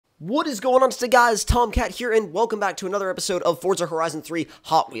What is going on today, guys? Tomcat here, and welcome back to another episode of Forza Horizon 3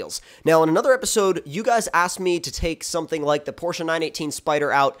 Hot Wheels. Now, in another episode, you guys asked me to take something like the Porsche 918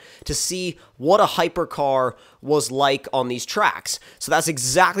 Spyder out to see what a hypercar was like on these tracks. So that's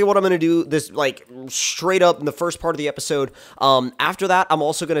exactly what I'm going to do, this, like, straight up in the first part of the episode. After that, I'm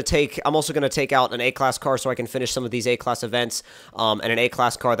also going to take out an A-Class car so I can finish some of these A-Class events, and an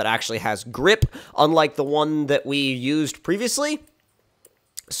A-Class car that actually has grip, unlike the one that we used previously.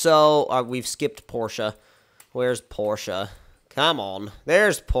 So, we've skipped Porsche. Where's Porsche? Come on.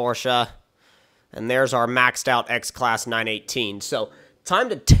 There's Porsche. And there's our maxed out X-Class 918. So, time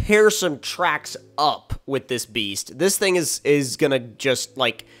to tear some tracks up with this beast. This thing is gonna just,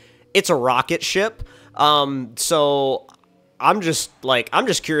 like, it's a rocket ship. So, I'm just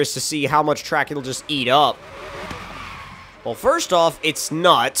curious to see how much track it'll just eat up. Well, first off, it's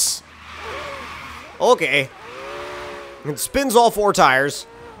nuts. Okay. It spins all four tires.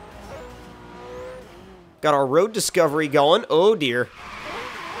 Got our road discovery going. Oh, dear.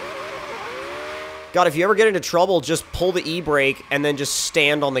 God, if you ever get into trouble, just pull the e-brake and then just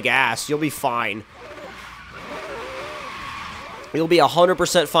stand on the gas. You'll be fine. You'll be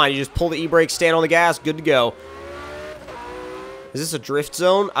 100% fine. You just pull the e-brake, stand on the gas, good to go. Is this a drift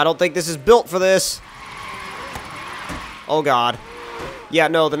zone? I don't think this is built for this. Oh, God. Yeah,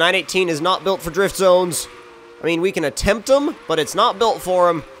 no, the 918 is not built for drift zones. I mean, we can attempt them, but it's not built for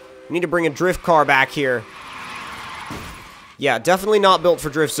them. We need to bring a drift car back here. Yeah, definitely not built for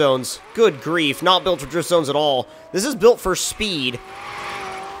drift zones. Good grief, not built for drift zones at all. This is built for speed.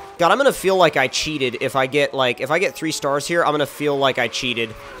 God, I'm gonna feel like I cheated if I get, like, if I get 3 stars here, I'm gonna feel like I cheated.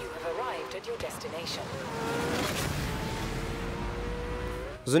 You have arrived at your destination.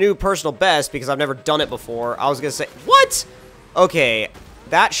 It was a new personal best because I've never done it before. I was gonna say, what? Okay,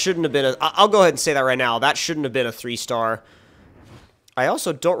 that shouldn't have been a, I'll go ahead and say that right now. That shouldn't have been a 3-star. I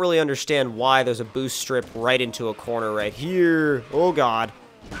also don't really understand why there's a boost strip right into a corner right here. Oh, God.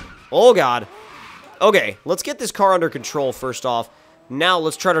 Oh, God. Okay, let's get this car under control first off. Now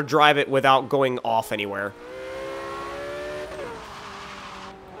let's try to drive it without going off anywhere.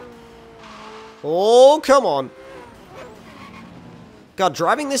 Oh, come on. God,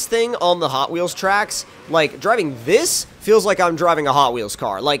 driving this thing on the Hot Wheels tracks, like, driving this feels like I'm driving a Hot Wheels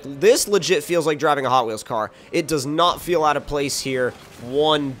car. Like, this legit feels like driving a Hot Wheels car. It does not feel out of place here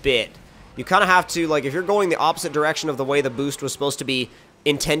one bit. You kind of have to, like, if you're going the opposite direction of the way the boost was supposed to be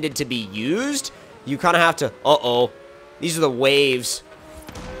intended to be used, you kind of have to, uh-oh. These are the waves.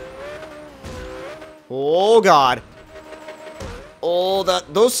 Oh, God. Oh,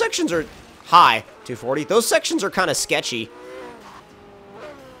 those sections are high. 240. Those sections are kind of sketchy.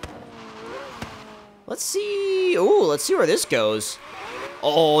 Let's see. Oh, let's see where this goes.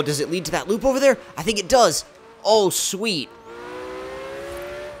 Oh, does it lead to that loop over there? I think it does. Oh, sweet.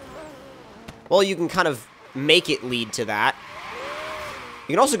 Well, you can kind of make it lead to that.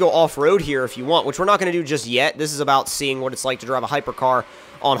 You can also go off-road here if you want, which we're not going to do just yet. This is about seeing what it's like to drive a hypercar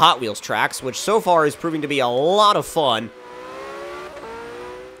on Hot Wheels tracks, which so far is proving to be a lot of fun.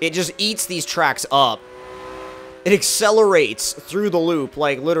 It just eats these tracks up. It accelerates through the loop,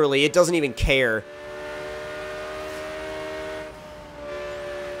 like, literally. It doesn't even care.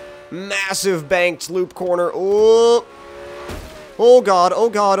 Massive banked loop corner. Oh, oh, God. Oh,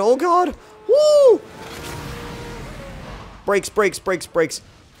 God. Oh, God. Woo! Brakes, brakes, brakes, brakes.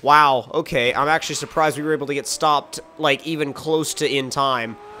 Wow. Okay. I'm actually surprised we were able to get stopped, like, even close to in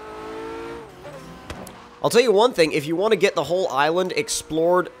time. I'll tell you one thing. If you want to get the whole island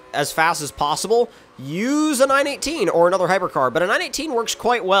explored as fast as possible, use a 918 or another hypercar. But a 918 works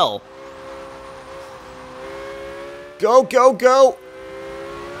quite well. Go, go, go.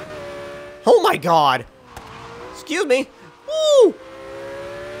 Oh my God. Excuse me. Woo!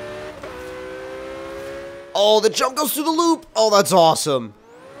 Oh, the jump goes through the loop. Oh, that's awesome.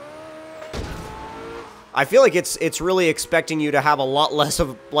 I feel like it's really expecting you to have a lot less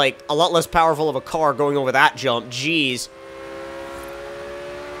of, like, a lot less powerful of a car going over that jump. Jeez.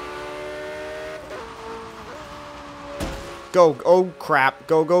 Go. Oh, crap.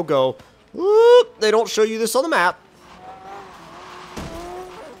 Go, go, go. Whoop. They don't show you this on the map.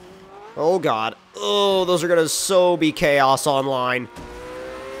 Oh, God. Oh, those are gonna so be chaos online.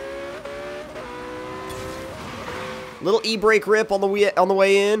 Little e-brake rip on the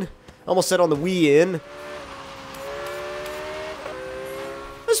way in. Almost said on the in.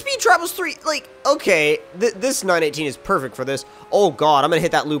 The speed trap was 3. Like, okay, this 918 is perfect for this. Oh, God, I'm gonna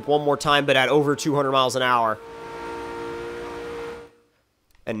hit that loop one more time, but at over 200 miles an hour.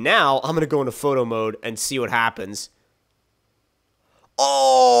 And now, I'm gonna go into photo mode and see what happens.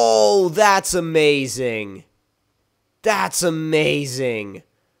 Oh, that's amazing. That's amazing.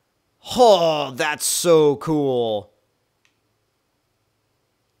 Oh, that's so cool.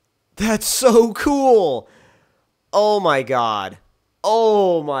 That's so cool. Oh my god.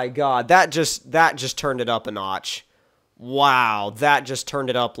 Oh my god. That just turned it up a notch. Wow, that just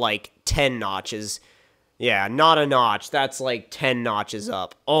turned it up like 10 notches. Yeah, not a notch. That's like 10 notches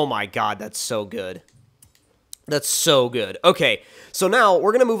up. Oh my god, that's so good. That's so good. Okay, so now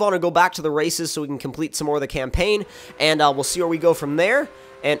we're going to move on and go back to the races so we can complete some more of the campaign, and we'll see where we go from there.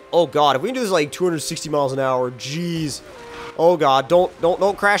 And, oh god, if we can do this like 260 miles an hour, jeez. Oh god,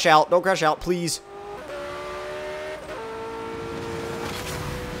 don't crash out. Don't crash out, please.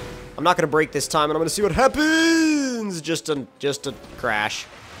 I'm not going to brake this time, and I'm going to see what happens. Just a crash.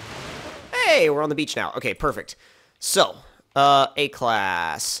 Hey, we're on the beach now. Okay, perfect. So,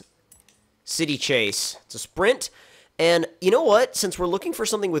 A-Class. City Chase. It's a sprint. And you know what? Since we're looking for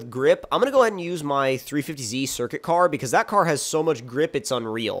something with grip, I'm going to go ahead and use my 350Z circuit car because that car has so much grip, it's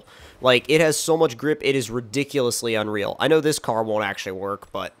unreal. Like, it has so much grip, it is ridiculously unreal. I know this car won't actually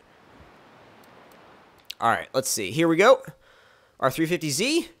work, but... Alright, let's see. Here we go. Our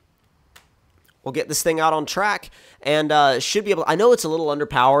 350Z. We'll get this thing out on track, and should be able... I know it's a little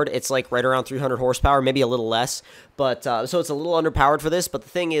underpowered. It's like right around 300 horsepower, maybe a little less. But so it's a little underpowered for this. But the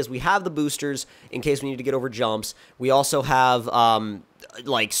thing is, we have the boosters in case we need to get over jumps. We also have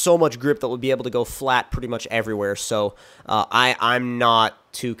like so much grip that we'll be able to go flat pretty much everywhere. So I'm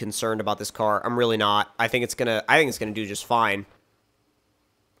not too concerned about this car. I'm really not. I think it's gonna do just fine.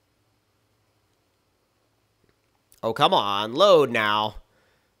 Oh, come on, load now.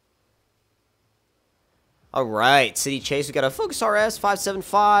 All right, City Chase. We got a Focus RS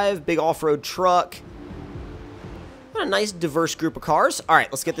 575, big off-road truck. What a nice, diverse group of cars. All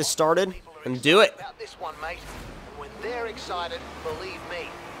right, let's get this started and do it. About this one, mate. When they're excited, believe me,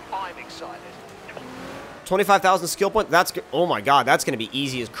 I'm excited. 25,000 skill point. That's good. Oh my god, that's gonna be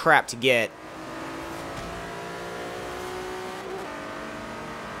easy as crap to get.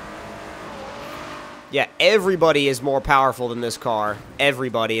 Yeah, everybody is more powerful than this car.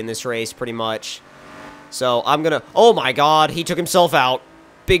 Everybody in this race, pretty much. So, I'm gonna... Oh my god, he took himself out.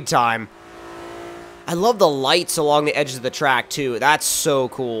 Big time. I love the lights along the edges of the track, too. That's so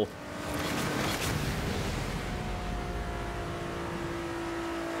cool.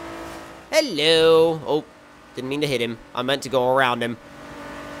 Hello. Oh, didn't mean to hit him. I meant to go around him.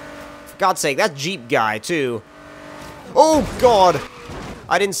 For God's sake, that's Jeep guy, too. Oh, God.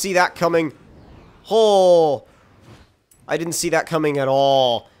 I didn't see that coming. Oh. I didn't see that coming at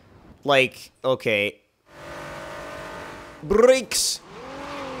all. Like, okay. Brakes.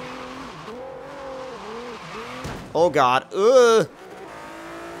 Oh, God. Ugh.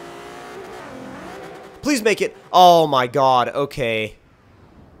 Please make it. Oh, my God. Okay.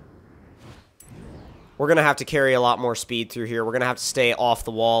 We're going to have to carry a lot more speed through here. We're going to have to stay off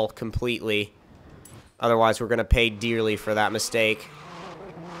the wall completely. Otherwise, we're going to pay dearly for that mistake.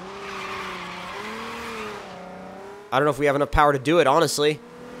 I don't know if we have enough power to do it, honestly.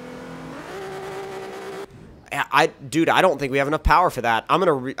 Dude, I don't think we have enough power for that. I'm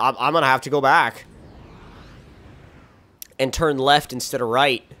gonna have to go back and turn left instead of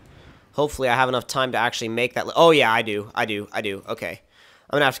right. Hopefully, I have enough time to actually make that. Oh yeah, I do. Okay,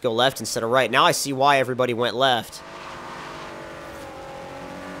 I'm gonna have to go left instead of right. Now I see why everybody went left.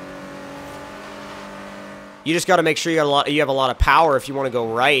 You just got to make sure you have a lot of power if you want to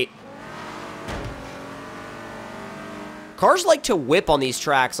go right. Cars like to whip on these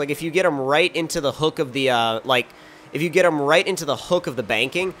tracks. Like, if you get them right into the hook of the, if you get them right into the hook of the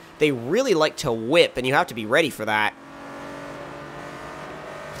banking, they really like to whip, and you have to be ready for that.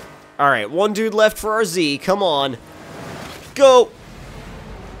 Alright, one dude left for our Z. Come on. Go!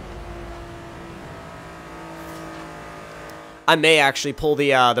 I may actually pull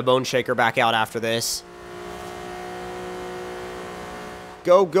the bone shaker back out after this.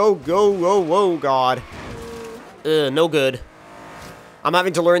 Go, go, go, whoa, whoa, God. No good. I'm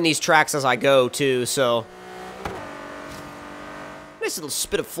having to learn these tracks as I go, too, so... Nice little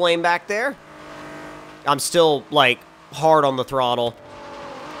spit of flame back there. I'm still, like, hard on the throttle.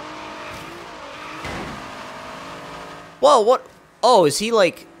 Whoa, what? Oh, is he,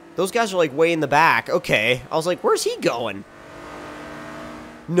 like... Those guys are, like, way in the back. Okay. I was like, where's he going?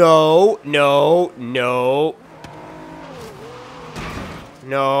 No, no, no.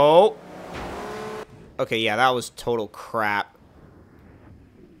 No. Okay, yeah, that was total crap.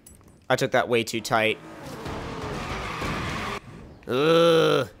 I took that way too tight.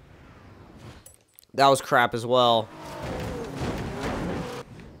 Ugh. That was crap as well.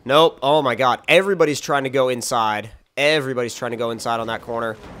 Nope. Oh my god. Everybody's trying to go inside. Everybody's trying to go inside on that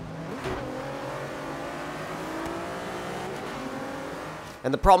corner.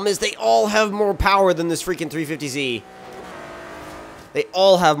 And the problem is they all have more power than this freaking 350Z. They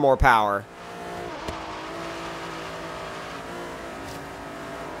all have more power.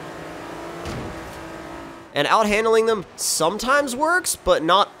 And out-handling them sometimes works, but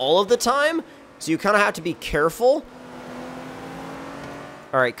not all of the time. So you kind of have to be careful.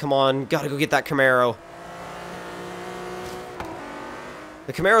 Alright, come on. Gotta go get that Camaro.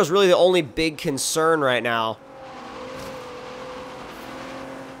 The Camaro is really the only big concern right now.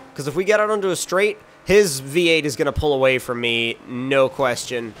 Because if we get out onto a straight, his V8 is going to pull away from me. No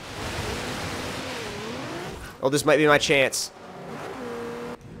question. Oh, this might be my chance.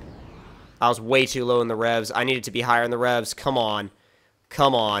 I was way too low in the revs. I needed to be higher in the revs. Come on.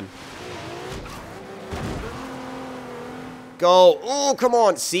 Come on. Go. Oh, come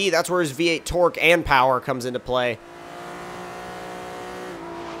on. See, that's where his V8 torque and power comes into play.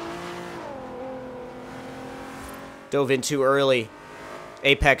 Dove in too early.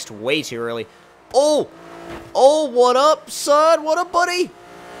 Apexed way too early. Oh! Oh, what up, son? What up, buddy?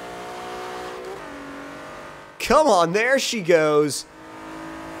 Come on, there she goes.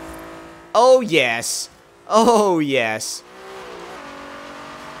 Oh, yes. Oh, yes.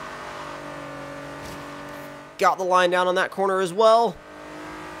 Got the line down on that corner as well.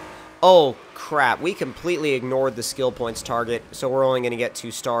 Oh, crap. We completely ignored the skill points target, so we're only going to get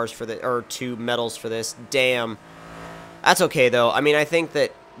 2 stars for the, or 2 medals for this. Damn. That's okay, though. I mean, I think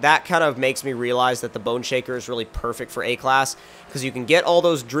that kind of makes me realize that the Bone Shaker is really perfect for A-Class, because you can get all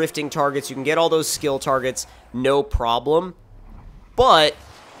those drifting targets, you can get all those skill targets, no problem. But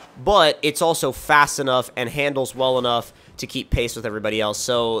it's also fast enough and handles well enough to keep pace with everybody else.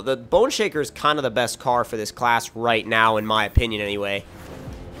 So the Bone Shaker is kind of the best car for this class right now, in my opinion, anyway.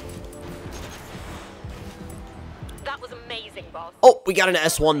 That was amazing, boss. Oh, we got an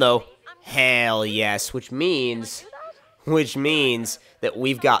S1, though. Hell yes, which means that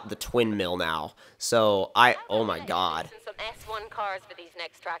we've got the twin mill now. So oh my god. Some S1 cars for these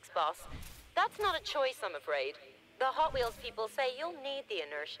next tracks, boss. That's not a choice, I'm afraid. The Hot Wheels people say you'll need the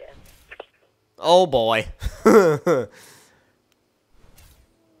inertia. Oh boy.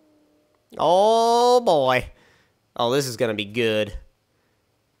 Oh boy. Oh, this is gonna be good.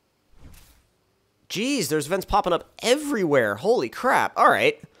 Jeez, there's vents popping up everywhere. Holy crap.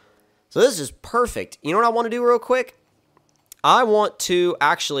 Alright. So this is perfect. You know what I want to do real quick? I want to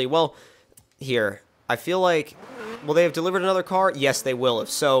actually, well, here. I feel like, will they have delivered another car? Yes, they will have.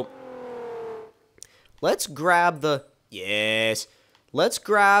 So, let's grab the, yes. Let's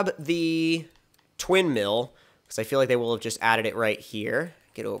grab the twin mill, because I feel like they will have just added it right here.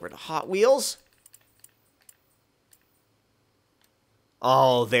 Get over to Hot Wheels.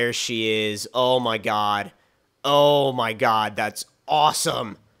 Oh, there she is. Oh my god. Oh my god, that's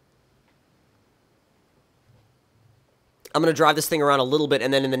awesome. I'm going to drive this thing around a little bit,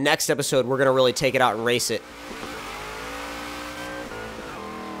 and then in the next episode, we're going to really take it out and race it.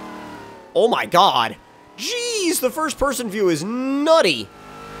 Oh my god. Jeez, the first-person view is nutty.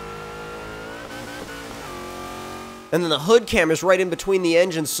 And then the hood cam is right in between the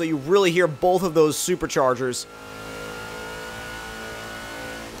engines, so you really hear both of those superchargers.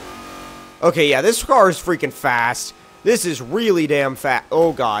 Okay, yeah, this car is freaking fast. This is really damn fast.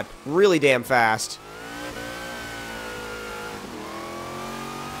 Oh god, really damn fast.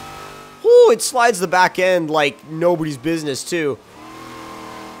 Ooh, it slides the back end like nobody's business, too.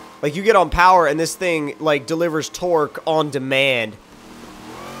 Like, you get on power, and this thing, like, delivers torque on demand.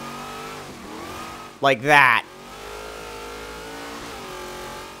 Like that.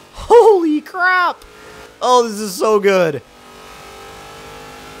 Holy crap! Oh, this is so good.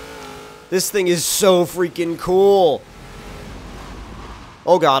 This thing is so freaking cool.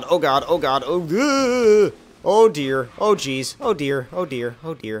 Oh god, oh god, oh god, oh, oh dear, oh geez, oh dear, oh dear,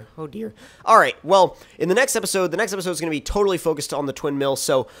 oh dear, oh dear. Alright, well, in the next episode is going to be totally focused on the twin mill,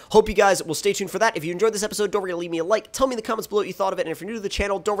 so hope you guys will stay tuned for that. If you enjoyed this episode, don't forget to leave me a like, tell me in the comments below what you thought of it, and if you're new to the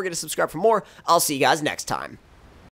channel, don't forget to subscribe for more. I'll see you guys next time.